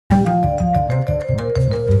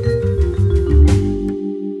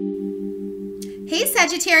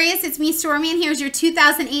Sagittarius, it's me, Stormie, and here's your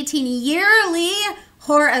 2018 yearly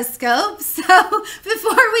horoscope. So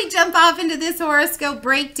before we jump off into this horoscope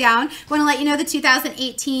breakdown, I want to let you know the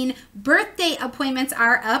 2018 birthday appointments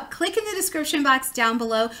are up. Click in the description box down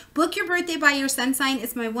below. Book your birthday by your sun sign.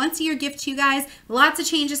 It's my once-a-year gift to you guys. Lots of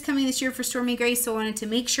changes coming this year for Stormie Grace, so I wanted to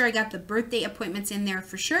make sure I got the birthday appointments in there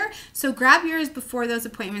for sure. So grab yours before those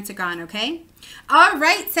appointments are gone, okay? All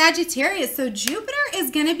right, Sagittarius. So Jupiter is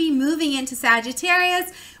going to be moving into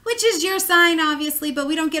Sagittarius, which is your sign, obviously, but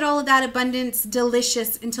we don't get all of that abundance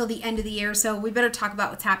delicious until the end of the year, so we better talk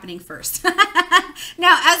about what's happening first.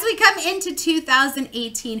 Now, as we come into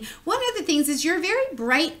 2018, one of the things is you're a very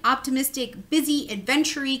bright, optimistic, busy,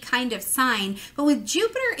 adventure-y kind of sign, but with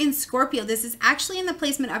Jupiter in Scorpio, this is actually in the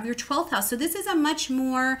placement of your 12th house, so this is a much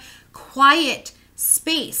more quiet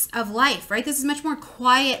space of life, right? This is much more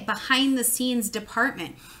quiet behind the scenes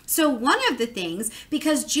department. So one of the things,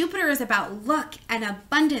 because Jupiter is about luck and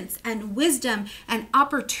abundance and wisdom and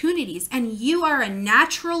opportunities, and you are a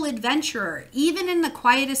natural adventurer, even in the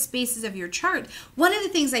quietest spaces of your chart, one of the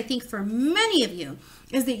things I think for many of you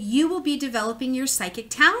is that you will be developing your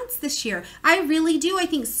psychic talents this year. I really do. I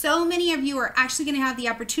think so many of you are actually going to have the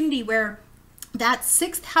opportunity where that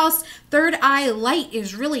 6th house, third eye light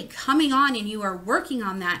is really coming on and you are working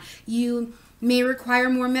on that. You may require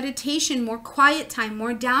more meditation, more quiet time,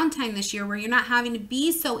 more downtime this year where you're not having to be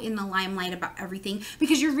so in the limelight about everything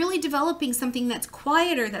because you're really developing something that's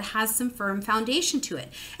quieter that has some firm foundation to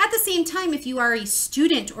it. At the same time, if you are a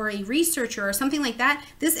student or a researcher or something like that,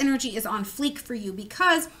 this energy is on fleek for you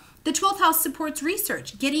because the 12th house supports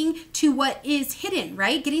research, getting to what is hidden,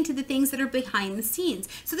 right? Getting to the things that are behind the scenes.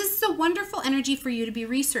 So this is a wonderful energy for you to be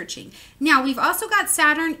researching. Now, we've also got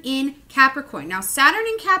Saturn in Capricorn. Now, Saturn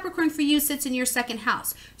in Capricorn for you sits in your 2nd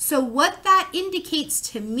house. So what that indicates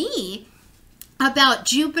to me about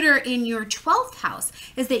Jupiter in your 12th house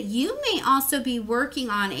is that you may also be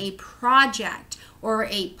working on a project or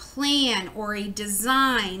a plan or a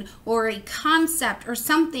design or a concept or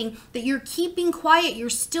something that you're keeping quiet. You're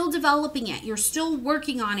still developing it. You're still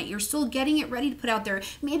working on it. You're still getting it ready to put out there.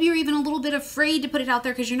 Maybe you're even a little bit afraid to put it out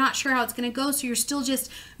there because you're not sure how it's going to go. So you're still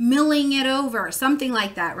just milling it over, something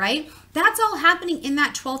like that, right? That's all happening in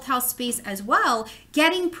that 12th house space as well,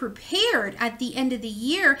 getting prepared at the end of the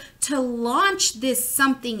year to launch this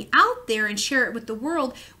something out there and share it with the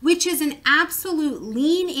world, which is an absolute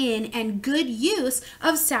lean in and good use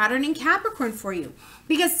of Saturn in Capricorn for you.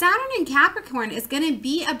 Because Saturn in Capricorn is going to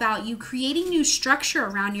be about you creating new structure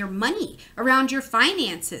around your money, around your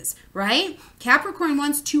finances, right? Capricorn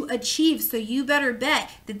wants to achieve, so you better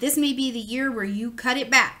bet that this may be the year where you cut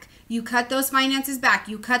it back. You cut those finances back.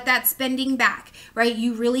 You cut that spending back, right?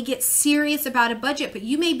 You really get serious about a budget, but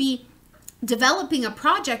you may be developing a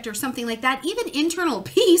project or something like that, even internal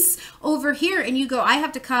peace over here, and you go, I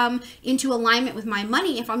have to come into alignment with my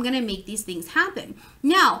money if I'm going to make these things happen.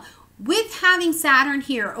 Now, with having Saturn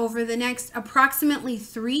here over the next approximately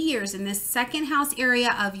 3 years in this 2nd house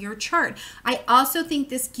area of your chart, I also think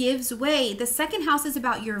this gives way. The 2nd house is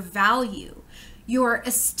about your value, your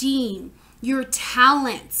esteem, your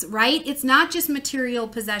talents, right? It's not just material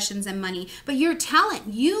possessions and money, but your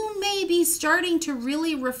talent. You may be starting to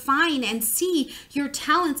really refine and see your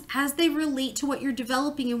talents as they relate to what you're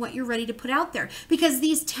developing and what you're ready to put out there. Because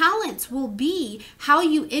these talents will be how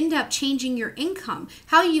you end up changing your income,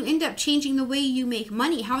 how you end up changing the way you make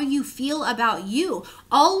money, how you feel about you.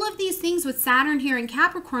 All of these things with Saturn here in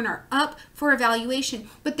Capricorn are up for evaluation,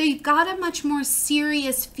 but they've got a much more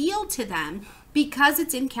serious feel to them because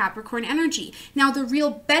it's in Capricorn energy. Now, the real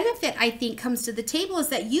benefit, I think, comes to the table is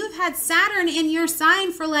that you've had Saturn in your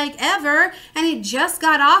sign for like ever, and it just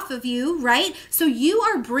got off of you, right? So you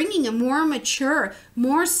are bringing a more mature,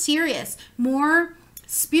 more serious, more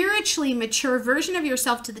spiritually mature version of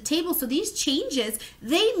yourself to the table. So these changes,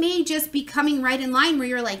 they may just be coming right in line where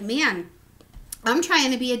you're like, man, I'm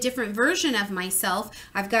trying to be a different version of myself.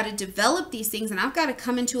 I've got to develop these things and I've got to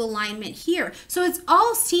come into alignment here. So it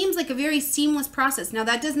all seems like a very seamless process. Now,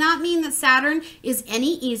 that does not mean that Saturn is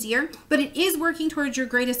any easier, but it is working towards your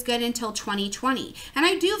greatest good until 2020. And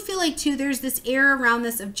I do feel like, too, there's this air around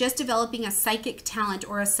this of just developing a psychic talent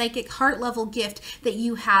or a psychic heart level gift that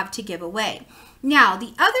you have to give away. Now,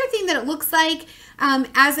 the other thing that it looks like,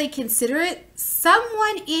 as I consider it,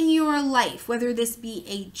 someone in your life, whether this be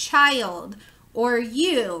a child or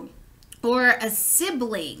you or a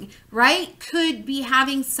sibling, right, could be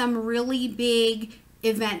having some really big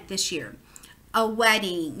event this year. A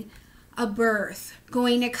wedding, a birth,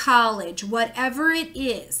 going to college, whatever it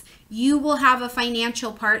is, you will have a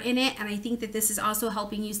financial part in it. And I think that this is also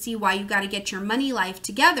helping you see why you got to get your money life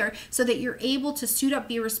together so that you're able to suit up,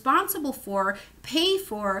 be responsible for, pay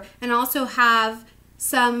for, and also have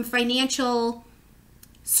some financial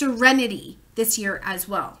serenity this year as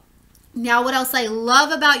well. Now, what else I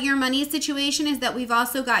love about your money situation is that we've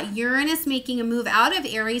also got Uranus making a move out of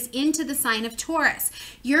Aries into the sign of Taurus.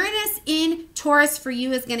 Uranus in Taurus for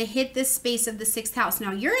you is going to hit this space of the 6th house.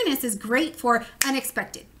 Now, Uranus is great for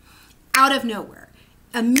unexpected, out of nowhere,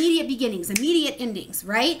 immediate beginnings, immediate endings,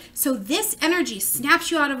 right? So this energy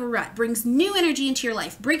snaps you out of a rut, brings new energy into your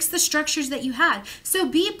life, breaks the structures that you had. So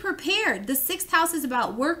be prepared. The 6th house is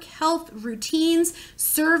about work, health, routines,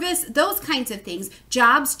 service, those kinds of things.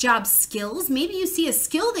 Jobs, job skills. Maybe you see a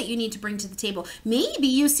skill that you need to bring to the table. Maybe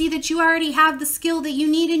you see that you already have the skill that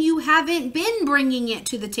you need and you haven't been bringing it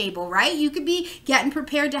to the table, right? You could be getting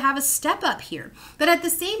prepared to have a step up here. But at the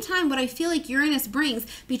same time, what I feel like Uranus brings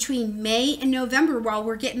between May and November, while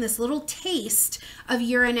we're getting this little taste of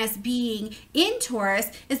Uranus being in Taurus,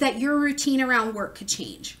 is that your routine around work could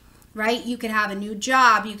change, right? You could have a new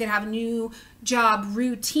job, you could have a new job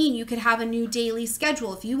routine, you could have a new daily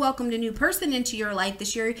schedule. If you welcomed a new person into your life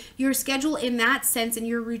this year, your schedule in that sense and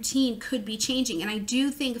your routine could be changing. And I do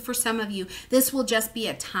think for some of you, this will just be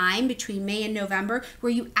a time between May and November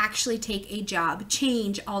where you actually take a job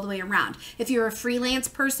change all the way around. If you're a freelance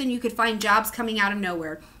person, you could find jobs coming out of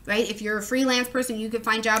nowhere, right? If you're a freelance person, you could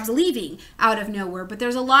find jobs leaving out of nowhere. But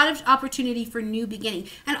there's a lot of opportunity for new beginning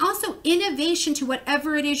and also innovation to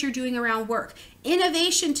whatever it is you're doing around work.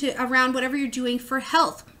 Innovation to around whatever you're doing for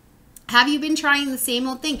health. Have you been trying the same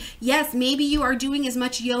old thing? Yes, maybe you are doing as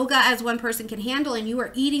much yoga as one person can handle and you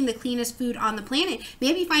are eating the cleanest food on the planet.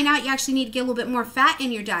 Maybe find out you actually need to get a little bit more fat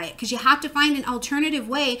in your diet because you have to find an alternative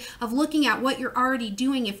way of looking at what you're already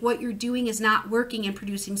doing if what you're doing is not working and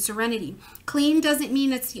producing serenity. Clean doesn't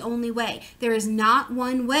mean it's the only way. There is not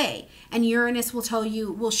one way, and Uranus will tell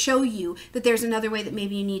you, will show you that there's another way that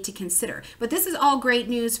maybe you need to consider. But this is all great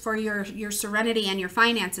news for your serenity and your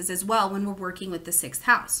finances as well when we're working with the 6th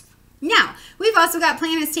house. Now, we've also got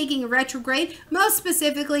planets taking a retrograde, most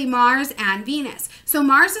specifically Mars and Venus. So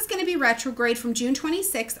Mars is going to be retrograde from June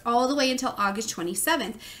 26th all the way until August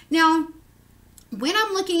 27th. Now, when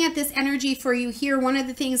I'm looking at this energy for you here, one of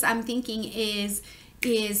the things I'm thinking is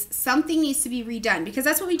something needs to be redone, because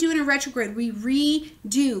that's what we do in a retrograde. We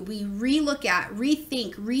redo, we relook at,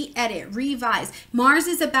 rethink, re-edit, revise. Mars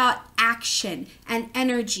is about action and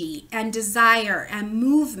energy and desire and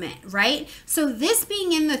movement, right? So this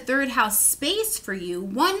being in the 3rd house space for you,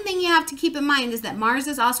 one thing you have to keep in mind is that Mars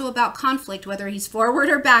is also about conflict, whether he's forward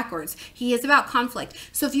or backwards. He is about conflict.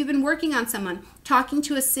 So if you've been working on someone, talking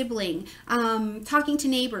to a sibling, talking to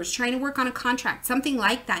neighbors, trying to work on a contract, something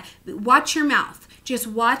like that, watch your mouth. Just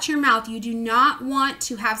watch your mouth. You do not want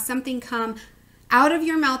to have something come out of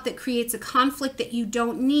your mouth that creates a conflict that you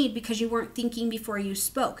don't need because you weren't thinking before you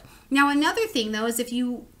spoke. Now, another thing, though, is if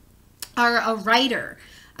you are a writer,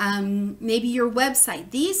 maybe your website,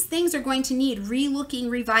 these things are going to need relooking,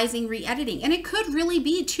 revising, re-editing. And it could really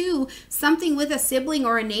be too something with a sibling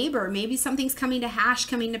or a neighbor. Maybe something's coming to hash,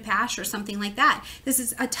 coming to pash, or something like that. This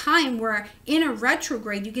is a time where in a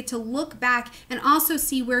retrograde, you get to look back and also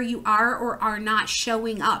see where you are or are not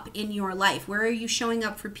showing up in your life. Where are you showing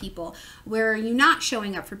up for people? Where are you not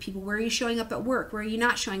showing up for people? Where are you showing up at work? Where are you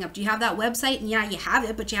not showing up? Do you have that website? And yeah, you have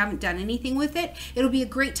it, but you haven't done anything with it. It'll be a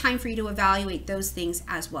great time for you to evaluate those things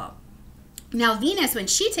as well. Now, Venus, when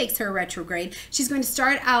she takes her retrograde, she's going to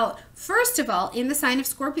start out, first of all, in the sign of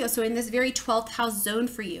Scorpio, so in this very 12th house zone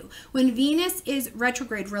for you. When Venus is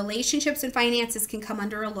retrograde, relationships and finances can come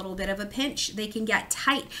under a little bit of a pinch. They can get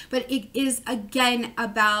tight, but it is, again,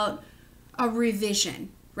 about a revision,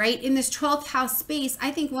 right? In this 12th house space,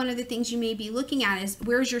 I think one of the things you may be looking at is,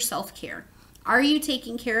 where's your self-care? Are you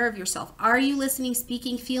taking care of yourself? Are you listening,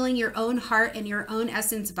 speaking, feeling your own heart and your own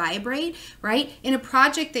essence vibrate, right? In a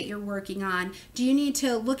project that you're working on, do you need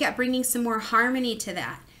to look at bringing some more harmony to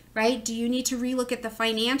that? Right? Do you need to relook at the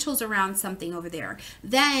financials around something over there?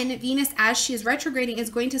 Then Venus, as she is retrograding, is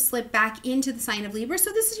going to slip back into the sign of Libra.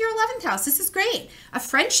 So this is your 11th house. This is great. A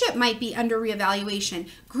friendship might be under reevaluation.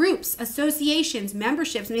 Groups, associations,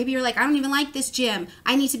 memberships. Maybe you're like, I don't even like this gym.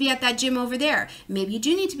 I need to be at that gym over there. Maybe you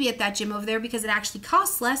do need to be at that gym over there because it actually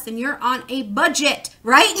costs less and you're on a budget,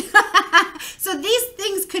 right? So these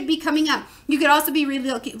things could be coming up. You could also be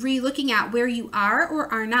relooking at where you are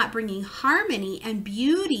or are not bringing harmony and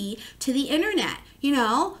beauty to the internet. You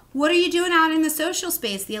know, what are you doing out in the social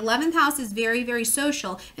space? The 11th house is very, very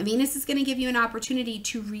social, and Venus is going to give you an opportunity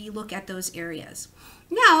to relook at those areas.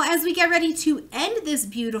 Now, as we get ready to end this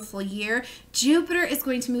beautiful year, Jupiter is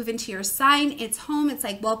going to move into your sign. It's home. It's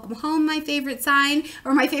like, welcome home, my favorite sign,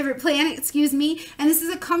 or my favorite planet, excuse me. And this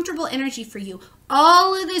is a comfortable energy for you.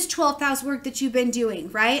 All of this 12th house work that you've been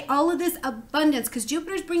doing, right? All of this abundance, because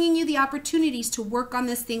Jupiter's bringing you the opportunities to work on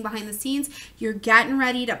this thing behind the scenes. You're getting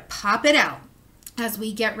ready to pop it out as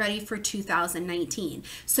we get ready for 2019.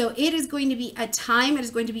 So it is going to be a time, it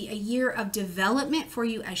is going to be a year of development for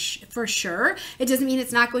you for sure. It doesn't mean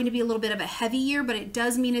it's not going to be a little bit of a heavy year, but it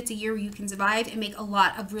does mean it's a year where you can survive and make a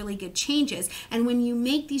lot of really good changes. And when you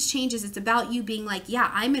make these changes, it's about you being like,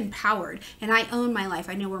 yeah, I'm empowered and I own my life.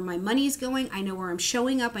 I know where my money's going. I know where I'm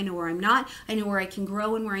showing up. I know where I'm not. I know where I can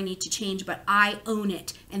grow and where I need to change, but I own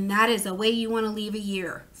it. And that is the way you want to leave a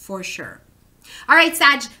year for sure. All right,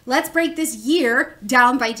 Sag, let's break this year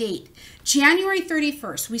down by date. January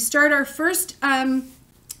 31st, we start our first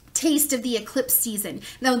taste of the eclipse season.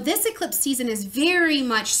 Now, this eclipse season is very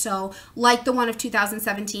much so like the one of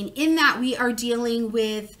 2017 in that we are dealing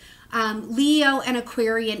with Leo and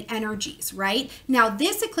Aquarian energies, right? Now,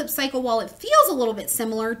 this eclipse cycle, while it feels a little bit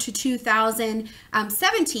similar to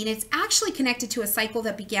 2017, it's actually connected to a cycle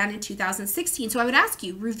that began in 2016. So I would ask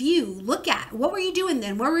you, review, look at, what were you doing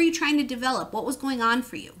then? What were you trying to develop? What was going on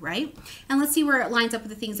for you, right? And let's see where it lines up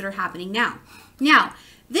with the things that are happening now. Now,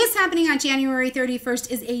 this happening on January 31st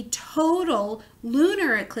is a total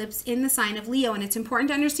lunar eclipse in the sign of Leo. And it's important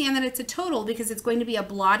to understand that it's a total because it's going to be a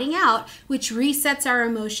blotting out, which resets our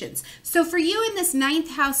emotions. So for you in this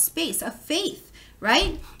 9th house space of faith,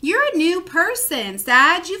 right? You're a new person,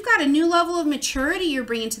 Sag. You've got a new level of maturity you're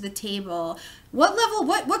bringing to the table. What level,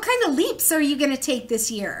 what kind of leaps are you going to take this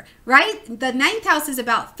year, right? The 9th house is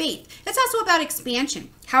about faith. It's also about expansion.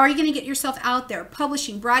 How are you going to get yourself out there,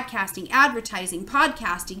 publishing, broadcasting, advertising,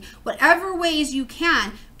 podcasting, whatever ways you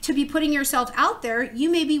can to be putting yourself out there, you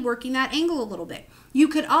may be working that angle a little bit. You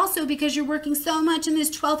could also, because you're working so much in this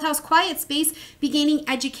 12th house quiet space, be gaining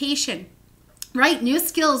education. Right? New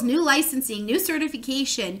skills, new licensing, new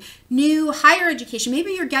certification, new higher education.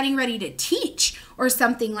 Maybe you're getting ready to teach or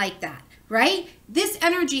something like that, right? This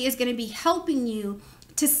energy is going to be helping you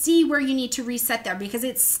to see where you need to reset there because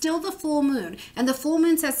it's still the full moon. And the full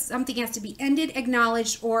moon says something has to be ended,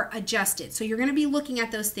 acknowledged, or adjusted. So you're going to be looking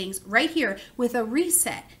at those things right here with a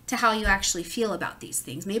reset to how you actually feel about these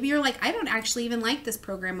things. Maybe you're like, I don't actually even like this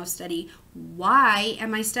program of study. Why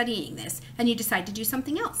am I studying this? And you decide to do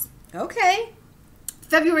something else. Okay.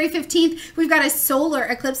 February 15th, we've got a solar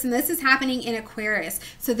eclipse, and this is happening in Aquarius.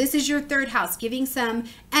 So this is your 3rd house, giving some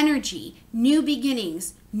energy, new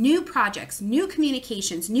beginnings, new projects, new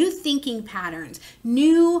communications, new thinking patterns,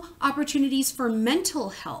 new opportunities for mental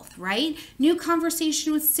health, right? New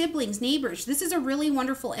conversation with siblings, neighbors. This is a really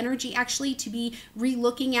wonderful energy actually to be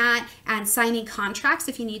re-looking at and signing contracts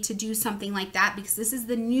if you need to do something like that because this is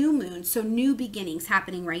the new moon, so new beginnings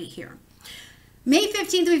happening right here. May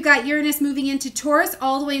 15th, we've got Uranus moving into Taurus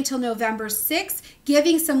all the way until November 6th,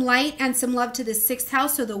 giving some light and some love to the 6th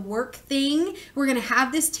house, so the work thing. We're going to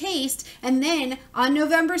have this taste, and then on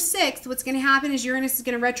November 6th, what's going to happen is Uranus is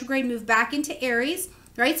going to retrograde, move back into Aries,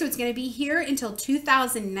 right? So it's going to be here until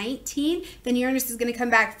 2019. Then Uranus is going to come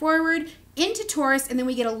back forward into Taurus, and then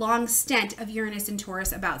we get a long stint of Uranus in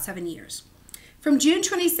Taurus, about 7 years. From June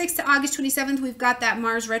 26th to August 27th, we've got that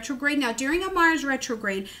Mars retrograde. Now, during a Mars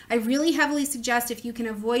retrograde, I really heavily suggest if you can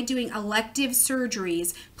avoid doing elective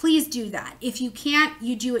surgeries, please do that. If you can't,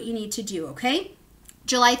 you do what you need to do, okay?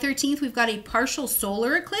 July 13th, we've got a partial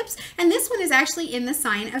solar eclipse, and this one is actually in the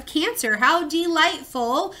sign of Cancer. How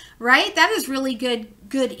delightful, right? That is really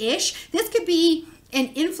good-ish. This could be an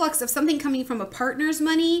influx of something coming from a partner's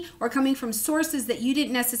money or coming from sources that you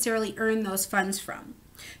didn't necessarily earn those funds from.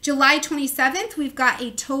 July 27th, we've got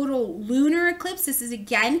a total lunar eclipse. This is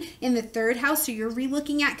again in the 3rd house, so you're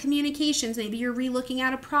re-looking at communications. Maybe you're re-looking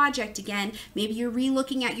at a project again. Maybe you're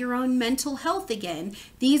re-looking at your own mental health again.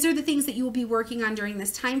 These are the things that you will be working on during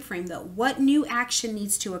this time frame, though. What new action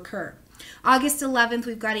needs to occur? August 11th,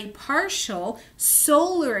 we've got a partial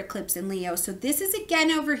solar eclipse in Leo. So this is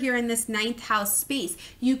again over here in this 9th house space.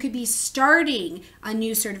 You could be starting a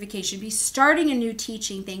new certification, be starting a new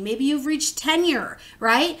teaching thing. Maybe you've reached tenure,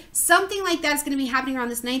 right? Something like that's going to be happening around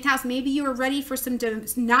this 9th house. Maybe you are ready for some,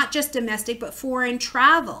 not just domestic, but foreign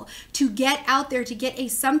travel to get out there, to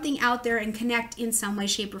get something out there and connect in some way,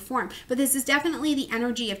 shape, or form. But this is definitely the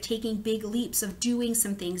energy of taking big leaps, of doing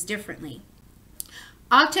some things differently.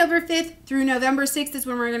 October 5th through November 6th is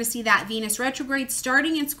when we're going to see that Venus retrograde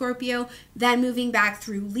starting in Scorpio, then moving back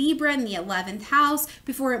through Libra in the 11th house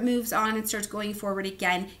before it moves on and starts going forward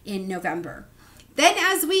again in November. Then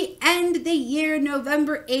as we end the year,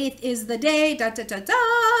 November 8th is the day,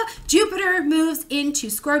 Jupiter moves into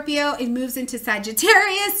Scorpio. It moves into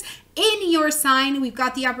Sagittarius in your sign. We've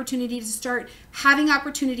got the opportunity to start having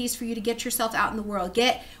opportunities for you to get yourself out in the world.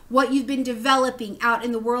 Get what you've been developing out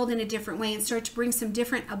in the world in a different way and start to bring some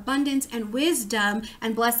different abundance and wisdom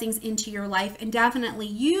and blessings into your life. And definitely,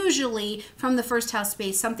 usually from the first house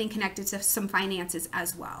space, something connected to some finances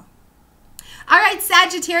as well. All right,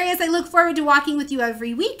 Sagittarius, I look forward to walking with you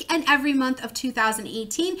every week and every month of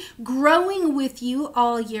 2018, growing with you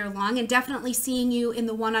all year long, and definitely seeing you in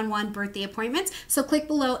the one-on-one birthday appointments. So click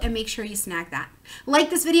below and make sure you snag that. Like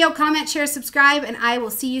this video, comment, share, subscribe, and I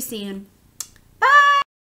will see you soon. Bye.